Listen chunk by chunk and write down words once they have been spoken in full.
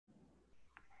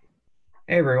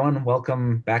Hey everyone,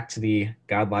 welcome back to the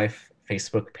God Life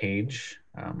Facebook page.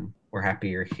 We're happy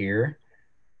you're here.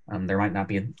 There might not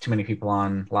be too many people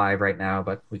on live right now,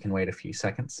 but we can wait a few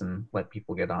seconds and let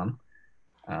people get on.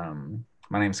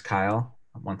 My name's Kyle.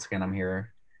 Once again, I'm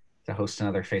here to host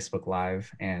another Facebook Live.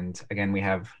 And again, we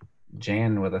have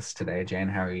Jan with us today. Jan,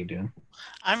 how are you doing?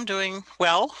 I'm doing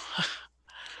well,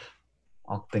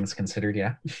 All things considered,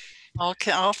 yeah,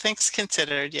 all things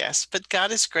considered, yes. But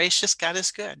God is gracious, God is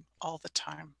good all the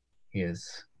time. he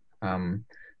is. Um,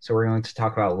 so we're going to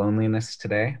talk about loneliness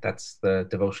today. That's the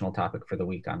devotional topic for the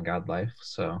week on God Life.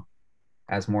 So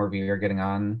as more of you are getting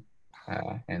on,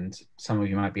 and some of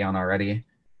you might be on already.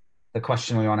 The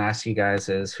question we want to ask you guys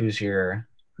is who's your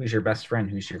best friend?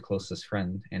 Who's your closest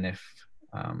friend? And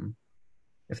um,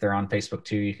 if they're on Facebook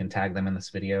too, you can tag them in this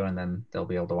video, and then they'll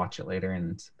be able to watch it later,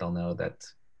 and they'll know that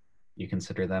you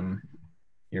consider them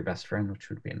your best friend, which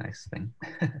would be a nice thing.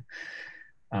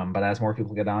 But as more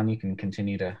people get on, you can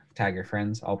continue to tag your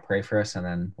friends. I'll pray for us, and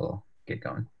then we'll get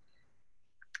going.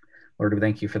 Lord, we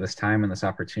thank you for this time and this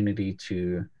opportunity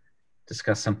to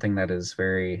discuss something that is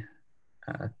very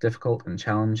difficult and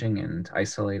challenging and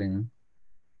isolating,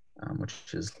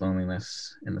 which is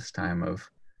loneliness in this time of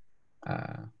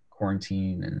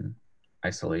quarantine and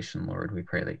isolation. Lord, we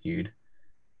pray that you'd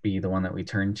be the one that we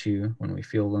turn to when we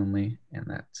feel lonely, and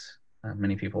that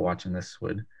many people watching this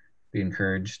would be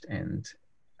encouraged and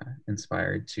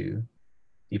inspired to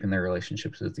deepen their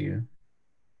relationships with you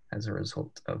as a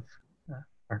result of uh,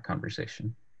 our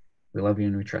conversation. We love you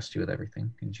and we trust you with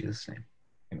everything. In Jesus' name,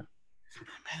 amen.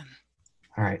 Amen.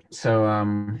 All right. So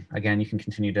again, you can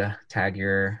continue to tag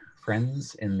your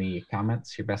friends in the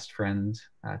comments, your best friend,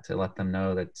 to let them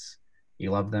know that you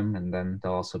love them, and then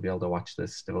they'll also be able to watch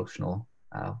this devotional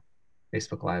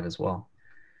Facebook Live as well.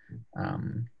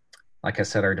 Um, like I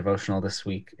said, our devotional this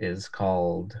week is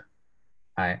called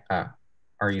 "I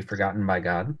Are You Forgotten by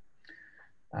God?"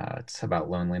 It's about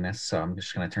loneliness, so I'm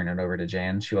just going to turn it over to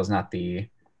Jan. She was not the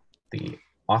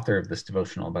author of this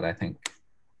devotional, but I think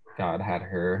God had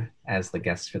her as the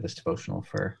guest for this devotional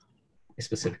for a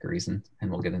specific reason,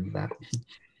 and we'll get into that.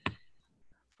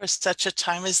 For such a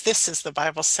time as this, as the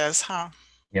Bible says, huh?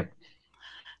 Yep.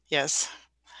 Yes.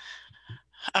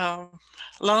 Um,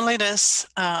 Loneliness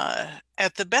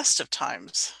at the best of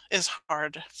times is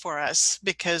hard for us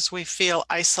because we feel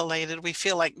isolated. We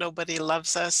feel like nobody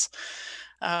loves us,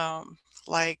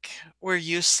 like we're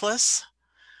useless.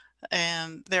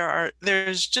 And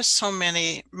there's just so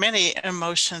many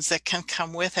emotions that can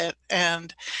come with it.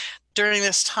 And during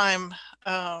this time,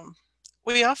 um,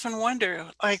 we often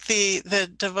wonder, like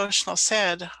the devotional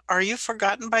said, are you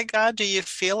forgotten by God? Do you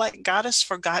feel like God has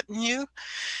forgotten you?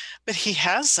 But he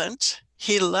hasn't.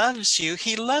 He loves you.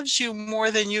 He loves you more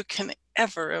than you can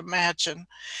ever imagine.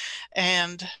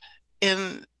 And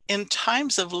in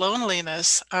times of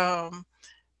loneliness,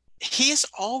 he's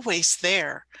always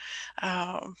there.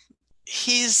 Um,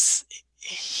 he's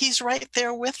he's right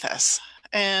there with us,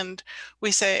 and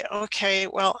we say, okay,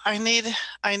 well, I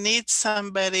need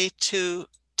somebody to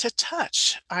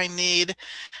touch. I need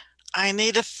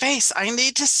a face. I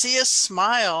need to see a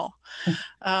smile.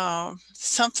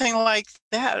 Something like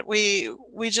that. We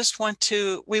just want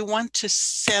to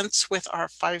sense with our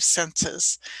five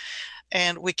senses,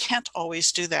 and we can't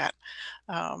always do that.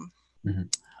 um, Mm-hmm.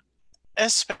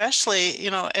 Especially,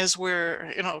 as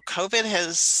COVID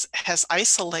has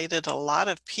isolated a lot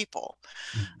of people.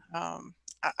 um,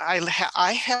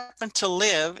 I happen to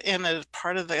live in a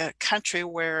part of the country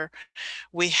where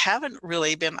we haven't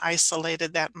really been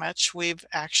isolated that much. We've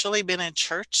actually been in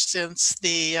church since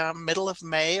the middle of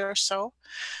May or so.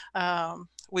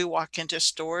 We walk into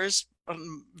stores.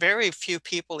 Very few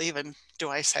people even, do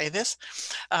I say this?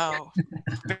 Uh,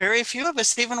 Very few of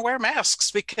us even wear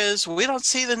masks because we don't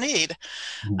see the need.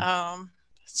 Mm-hmm. Um,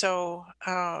 so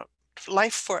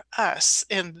life for us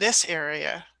in this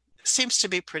area seems to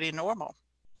be pretty normal.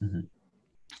 Mm-hmm.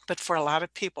 But for a lot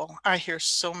of people, I hear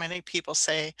so many people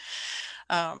say,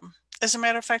 as a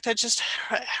matter of fact, I just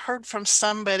heard from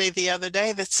somebody the other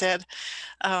day that said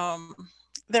um,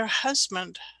 their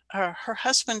husband, her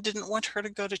husband didn't want her to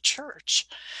go to church.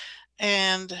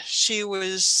 And she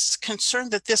was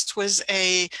concerned that this was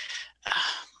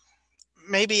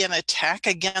maybe an attack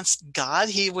against God.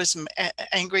 He was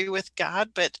angry with God,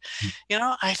 but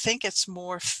I think it's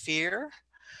more fear,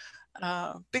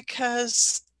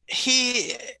 because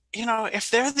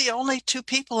if they're the only two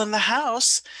people in the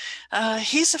house,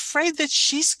 he's afraid that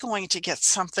she's going to get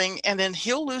something, and then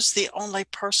he'll lose the only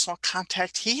personal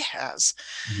contact he has.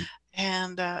 Mm-hmm.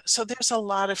 And so there's a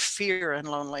lot of fear and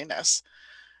loneliness.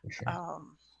 For sure.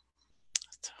 Um,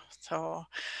 so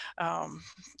um,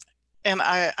 And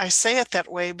I say it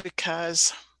that way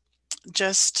because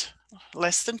just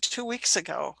less than 2 weeks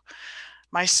ago,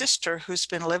 my sister, who's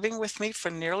been living with me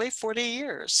for nearly 40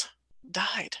 years,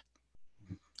 died.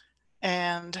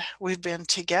 And we've been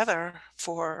together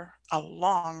for a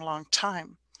long, long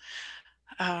time.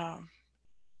 Um,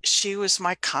 she was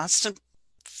my constant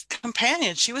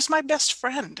companion. She was my best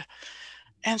friend,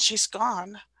 and she's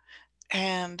gone.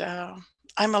 And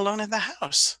I'm alone in the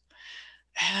house.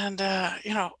 And,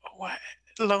 what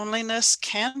loneliness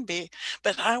can be.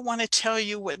 But I want to tell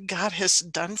you what God has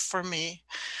done for me.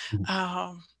 Mhm.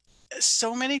 Um,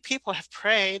 so many people have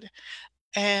prayed,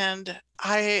 and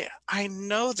I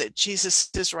know that Jesus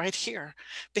is right here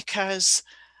because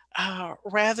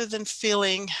rather than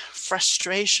feeling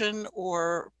frustration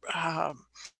or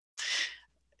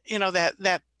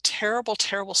that terrible,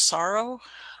 terrible sorrow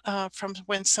from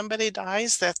when somebody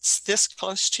dies that's this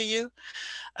close to you,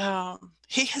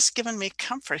 he has given me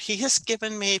comfort. He has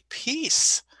given me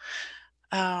peace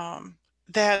um,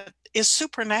 that is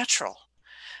supernatural.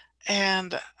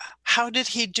 And how did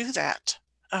he do that?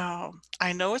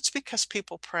 I know it's because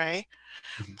people pray,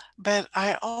 Mhm. but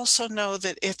I also know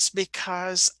that it's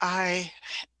because I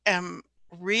am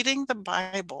reading the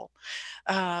Bible.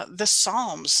 The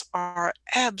Psalms are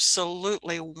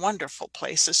absolutely wonderful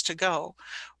places to go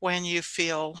when you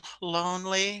feel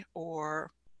lonely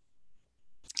or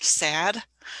sad.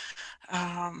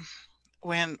 Um,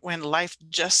 when life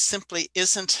just simply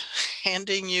isn't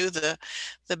handing you the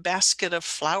basket of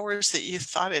flowers that you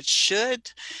thought it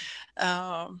should.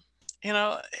 Um, you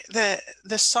know,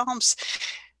 the Psalms,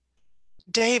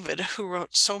 David, who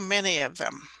wrote so many of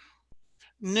them,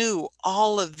 knew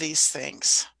all of these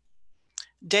things.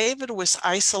 David was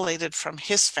isolated from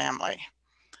his family.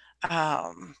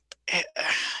 Um, eh,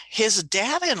 his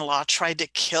dad-in-law tried to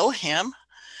kill him.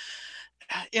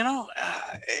 You know,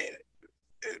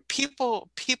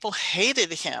 people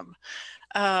hated him.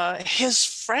 His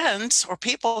friends or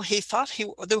people he thought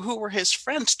who were his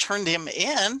friends turned him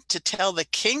in to tell the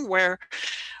king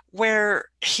where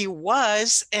he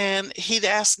was, and he'd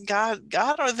ask God,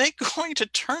 are they going to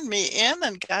turn me in?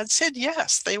 And God said,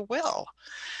 yes, they will.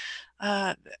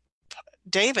 Uh,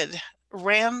 David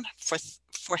ran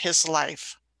for his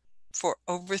life for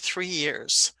over 3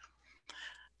 years,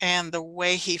 and the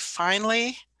way he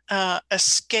finally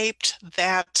escaped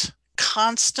that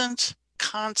constant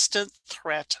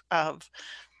threat of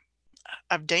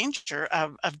danger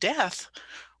of death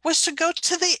was to go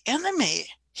to the enemy.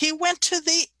 He went to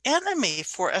the enemy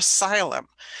for asylum,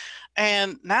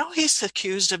 and now he's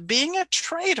accused of being a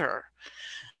traitor.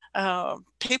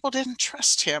 People didn't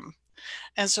trust him,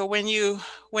 and so when you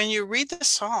read the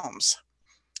Psalms,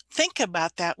 think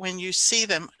about that when you see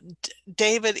them.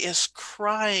 David is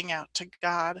crying out to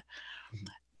God,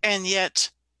 and yet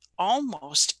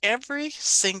almost every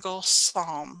single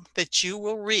psalm that you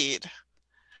will read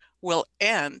will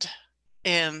end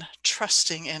in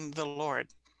trusting in the Lord,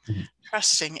 Mhm.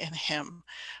 trusting in Him.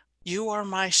 You are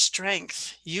my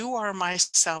strength. You are my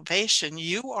salvation.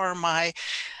 You are my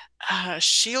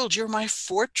shield. You're my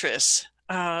fortress.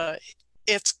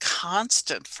 It's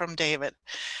constant from David.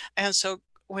 And so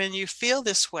when you feel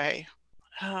this way,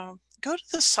 go to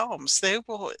the Psalms. They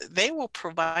will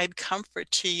provide comfort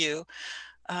to you,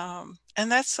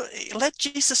 and that's let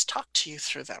Jesus talk to you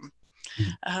through them.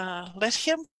 Mhm. Let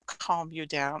him calm you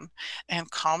down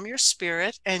and calm your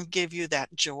spirit and give you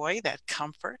that joy, that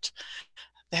comfort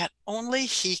that only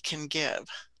he can give.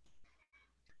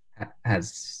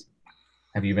 Has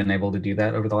Have you been able to do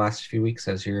that over the last few weeks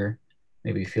as you're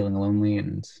maybe feeling lonely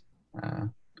and uh,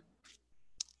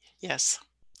 Yes,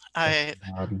 stressed I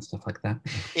out and stuff like that?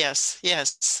 yes.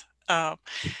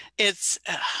 It's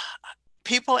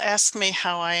people ask me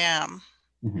how I am,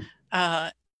 Mhm.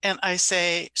 uh, and I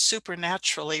say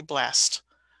supernaturally blessed.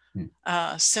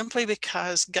 Mhm. Simply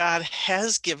because God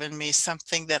has given me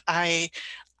something that I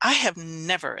have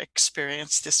never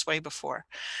experienced this way before.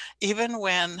 Even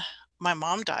when my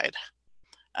mom died,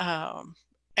 um,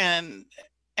 and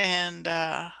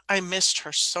I missed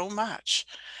her so much.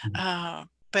 Mhm.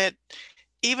 But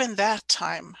even that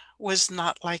time was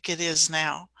not like it is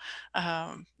now.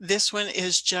 This one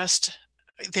is just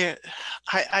there.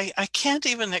 I can't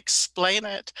even explain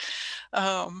it.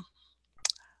 Um,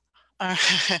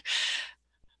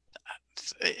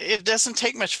 it doesn't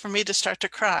take much for me to start to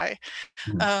cry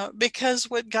Mhm. because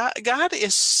what God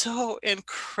is so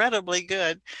incredibly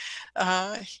good.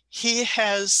 Uh, he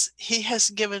has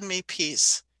given me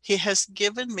peace. He has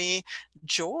given me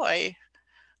joy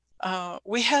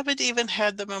We haven't even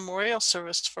had the memorial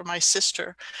service for my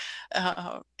sister,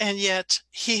 and yet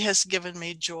he has given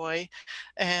me joy,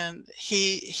 and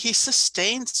he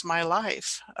sustains my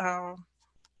life.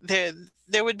 There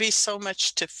there would be so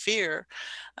much to fear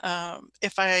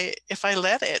if I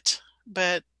let it.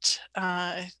 But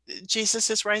Jesus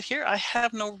is right here. I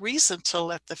have no reason to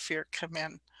let the fear come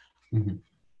in. Mm-hmm.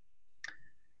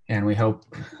 And we hope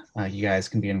you guys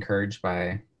can be encouraged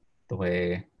by the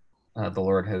way the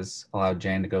Lord has allowed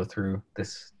Jan to go through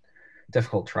this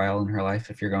difficult trial in her life.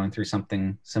 If you're going through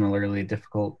something similarly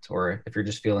difficult, or if you're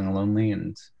just feeling lonely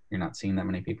and you're not seeing that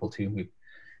many people too,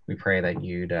 we pray that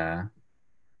you'd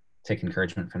take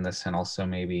encouragement from this, and also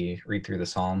maybe read through the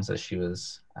Psalms as she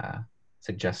was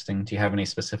suggesting. Do you have any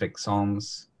specific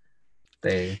Psalms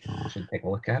they should take a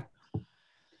look at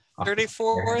off the top of your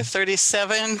 34, head?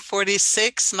 37,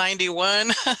 46,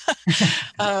 91.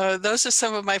 Those are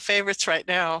some of my favorites right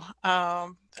now.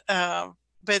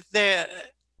 But they're,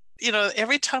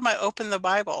 every time I open the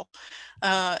Bible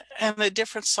and a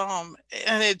different psalm,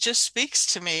 and it just speaks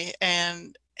to me.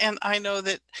 And I know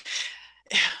that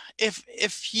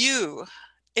if you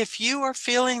are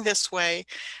feeling this way,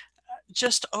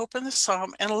 just open the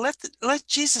psalm and let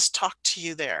Jesus talk to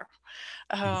you there.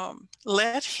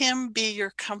 Let him be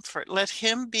your comfort. Let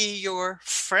him be your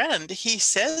friend. He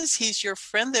says he's your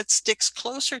friend that sticks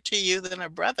closer to you than a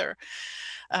brother.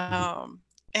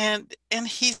 And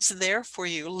he's there for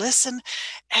you. Listen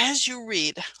as you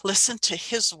read, listen to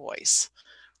his voice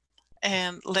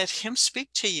and let him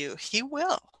speak to you. He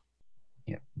will.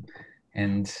 Yeah.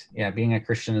 And yeah, being a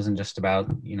Christian isn't just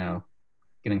about,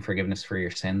 getting forgiveness for your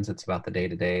sins. It's about the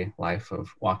day-to-day life of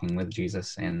walking with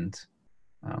Jesus, and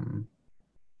um,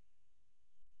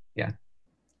 yeah,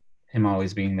 him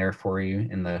always being there for you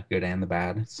in the good and the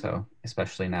bad. So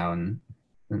especially now, and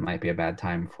it might be a bad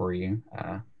time for you,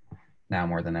 now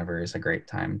more than ever is a great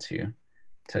time to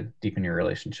deepen your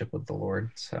relationship with the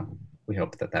Lord. So we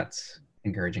hope that that's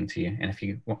encouraging to you. And if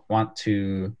you want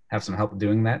to have some help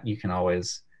doing that, you can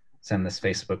always send this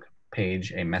Facebook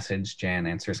page a message. Jan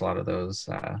answers a lot of those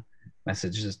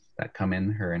messages that come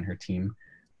in, her and her team.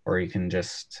 Or you can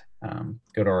just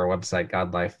go to our website,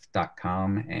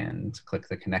 GodLife.com, and click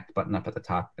the connect button up at the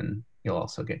top, and you'll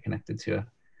also get connected to a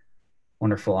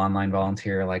wonderful online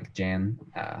volunteer like Jan,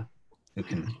 who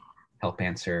can help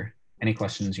answer any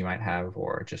questions you might have,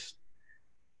 or just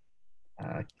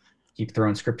uh, keep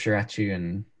throwing scripture at you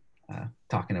and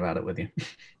talking about it with you.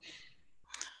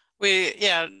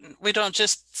 Yeah, we don't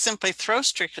just simply throw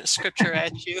scripture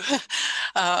at you.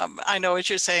 I know what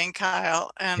you're saying, Kyle,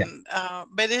 Yeah.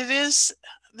 but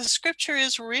the scripture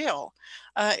is real.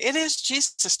 It is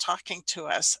Jesus talking to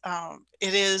us.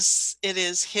 It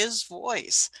is his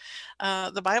voice.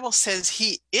 The Bible says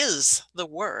he is the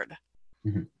word.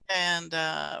 Mm-hmm. And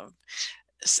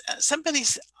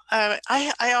somebody's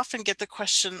I often get the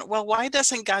question, well, why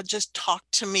doesn't God just talk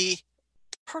to me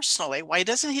personally? Why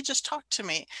doesn't he just talk to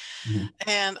me? Mm-hmm.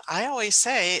 And I always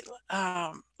say,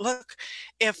 look,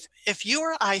 if you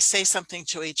or I say something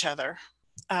to each other,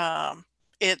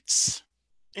 it's,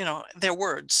 they're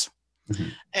words. Mm-hmm.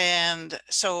 And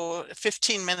so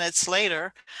 15 minutes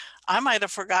later, I might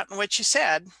have forgotten what you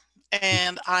said,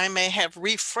 and I may have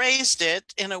rephrased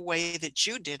it in a way that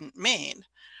you didn't mean.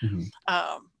 Mm-hmm.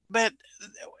 But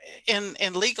in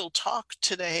legal talk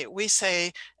today, we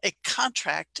say a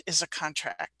contract is a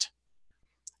contract.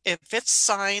 If it's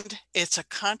signed, it's a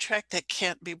contract that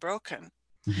can't be broken.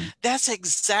 Mm-hmm. That's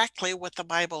exactly what the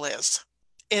Bible is.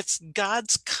 It's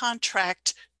God's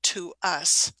contract to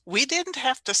us. We didn't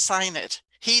have to sign it.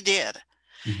 He did.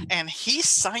 Mm-hmm. And he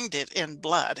signed it in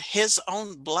blood, his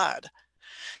own blood.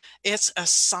 It's a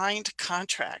signed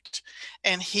contract,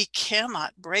 and he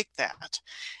cannot break that.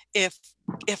 If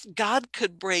if God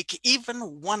could break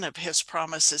even one of his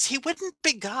promises, he wouldn't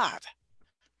be God.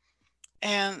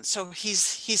 And so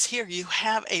he's here. You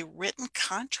have a written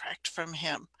contract from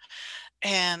him.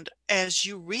 And as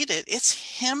you read it,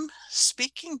 it's him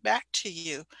speaking back to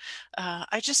you.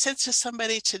 I just said to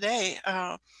somebody today,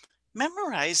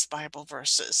 memorize Bible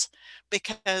verses,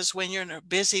 because when you're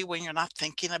busy, when you're not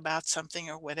thinking about something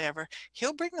or whatever,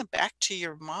 he'll bring them back to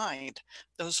your mind,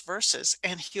 those verses,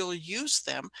 and he'll use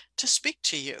them to speak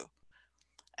to you.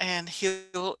 And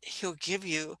he'll give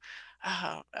you,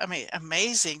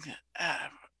 amazing.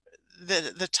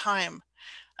 The time,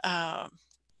 um,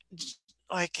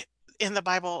 like in the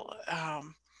Bible,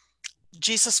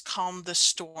 Jesus calmed the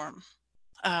storm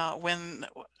when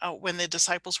the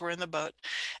disciples were in the boat,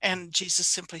 and Jesus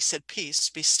simply said, "Peace,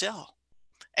 be still,"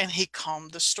 and he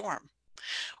calmed the storm.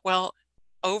 Well,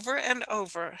 over and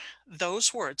over,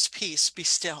 those words, "Peace, be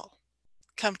still,"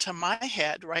 come to my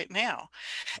head right now.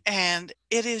 And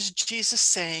it is Jesus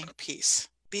saying, peace,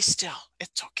 be still.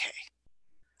 It's okay.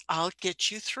 I'll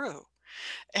get you through.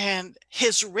 And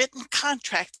his written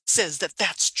contract says that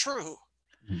that's true.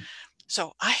 Mhm.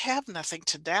 So I have nothing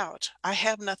to doubt. I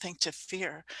have nothing to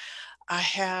fear. I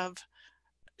have,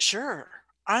 sure,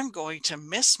 I'm going to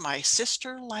miss my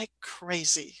sister like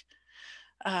crazy.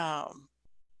 Um,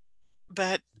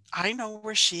 but I know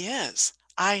where she is.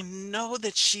 I know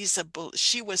that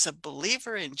she was a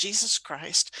believer in Jesus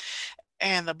Christ,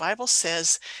 and the Bible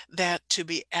says that to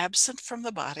be absent from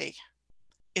the body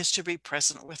is to be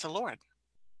present with the Lord.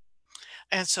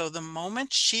 And so the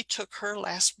moment she took her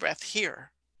last breath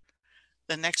here,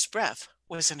 the next breath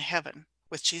was in heaven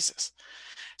with Jesus.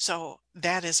 So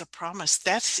that is a promise.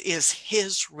 That is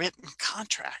his written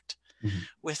contract Mhm.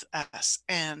 with us.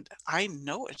 And I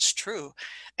know it's true.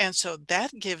 And so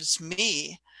that gives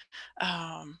me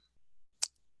um,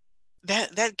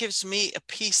 that gives me a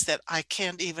peace that I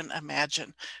can't even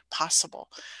imagine possible.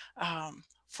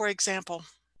 For example,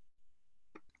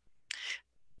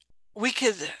 we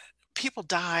could people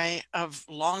die of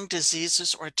long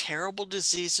diseases or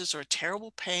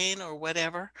terrible pain or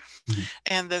whatever, Mhm.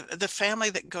 and the family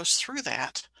that goes through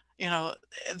that, you know,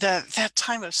 that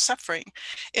time of suffering,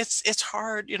 it's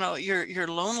hard, you know, your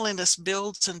loneliness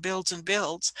builds and builds and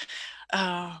builds.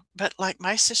 But like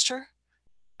my sister,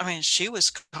 I mean, she was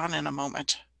gone in a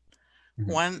moment. Mhm.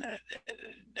 One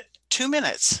 2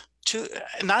 minutes,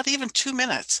 not even 2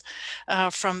 minutes,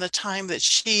 from the time that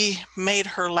she made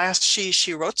her last,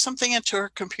 she wrote something into her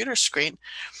computer screen,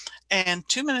 and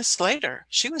 2 minutes later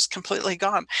she was completely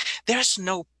gone. there's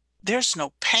no there's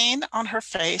no pain on her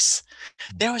face.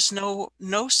 There was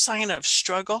no sign of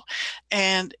struggle,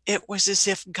 and it was as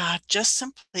if God just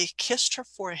simply kissed her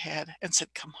forehead and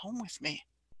said, come home with me.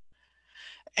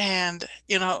 And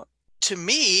you know, to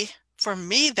me, for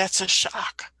me, that's a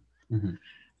shock. Mhm.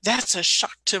 That's a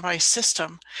shock to my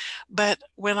system. But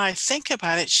when I think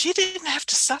about it, she didn't have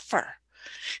to suffer.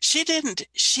 She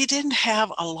didn't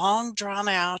have a long drawn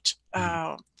out,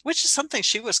 Mhm. which is something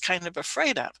she was kind of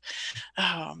afraid of.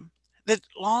 The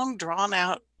long drawn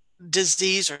out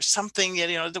disease or something, you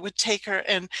know, that would take her,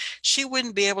 and she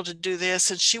wouldn't be able to do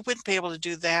this and she wouldn't be able to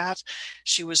do that.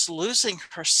 She was losing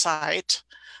her sight,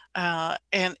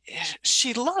 and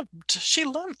she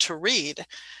loved to read,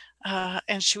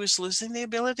 and she was losing the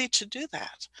ability to do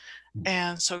that.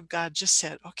 And so God just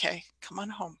said, okay, come on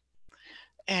home.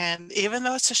 And even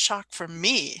though it's a shock for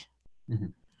me,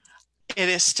 Mhm. it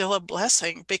is still a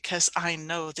blessing because I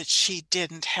know that she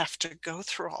didn't have to go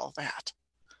through all that.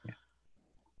 Yeah.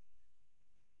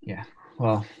 Yeah.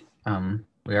 Well,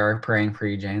 we are praying for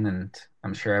you, Jane, and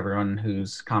I'm sure everyone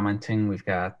who's commenting, we've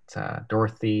got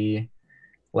Dorothy,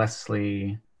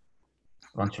 Leslie,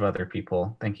 a bunch of other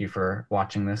people. Thank you for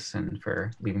watching this and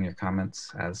for leaving your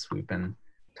comments as we've been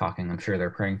talking. I'm sure they're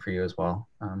praying for you as well.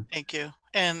 Thank you.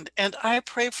 And I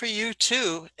pray for you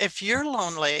too. If you're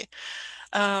lonely,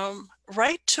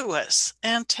 write to us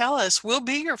and tell us. We'll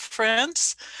be your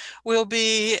friends. We'll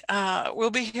be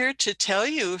here to tell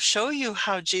you, show you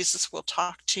how Jesus will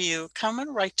talk to you. Come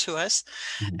and write to us,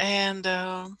 Mhm.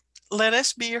 and let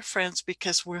us be your friends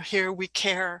because we're here. We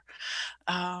care.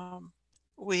 Um,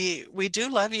 we do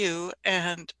love you,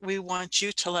 and we want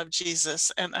you to love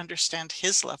Jesus and understand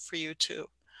His love for you too.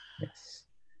 Yes.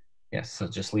 Yes. So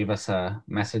just leave us a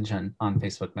message on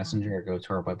Facebook Messenger or go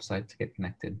to our website to get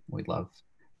connected. We'd love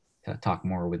to talk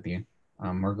more with you.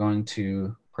 We're going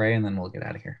to pray and then we'll get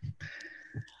out of here.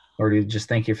 Lord, we just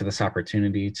thank you for this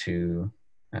opportunity to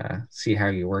see how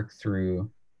you work through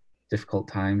difficult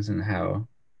times and how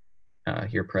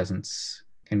your presence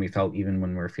can be felt even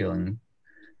when we're feeling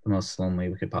the most lonely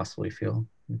we could possibly feel.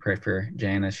 We pray for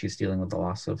Jan as she's dealing with the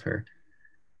loss of her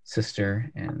sister,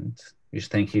 and we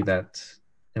just thank you that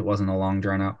it wasn't a long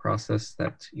drawn out process,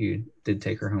 that you did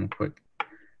take her home quick.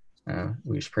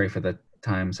 We just pray for the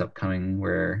times upcoming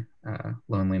where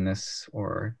loneliness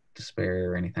or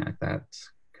despair or anything like that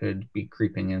could be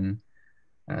creeping in,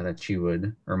 that you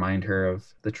would remind her of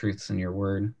the truths in your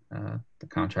word, the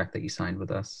contract that you signed with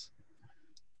us,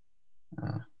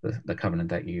 the covenant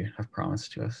that you have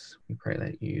promised to us. We pray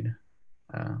that you'd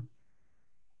uh,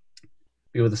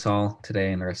 be with us all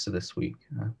today and the rest of this week.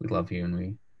 We love you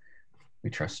and we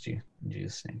trust you. In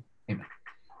Jesus' name, amen.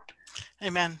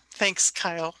 Amen. Thanks,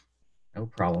 Kyle. No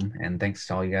problem. And thanks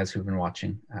to all you guys who've been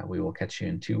watching. We will catch you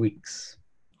in 2 weeks.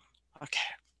 Okay.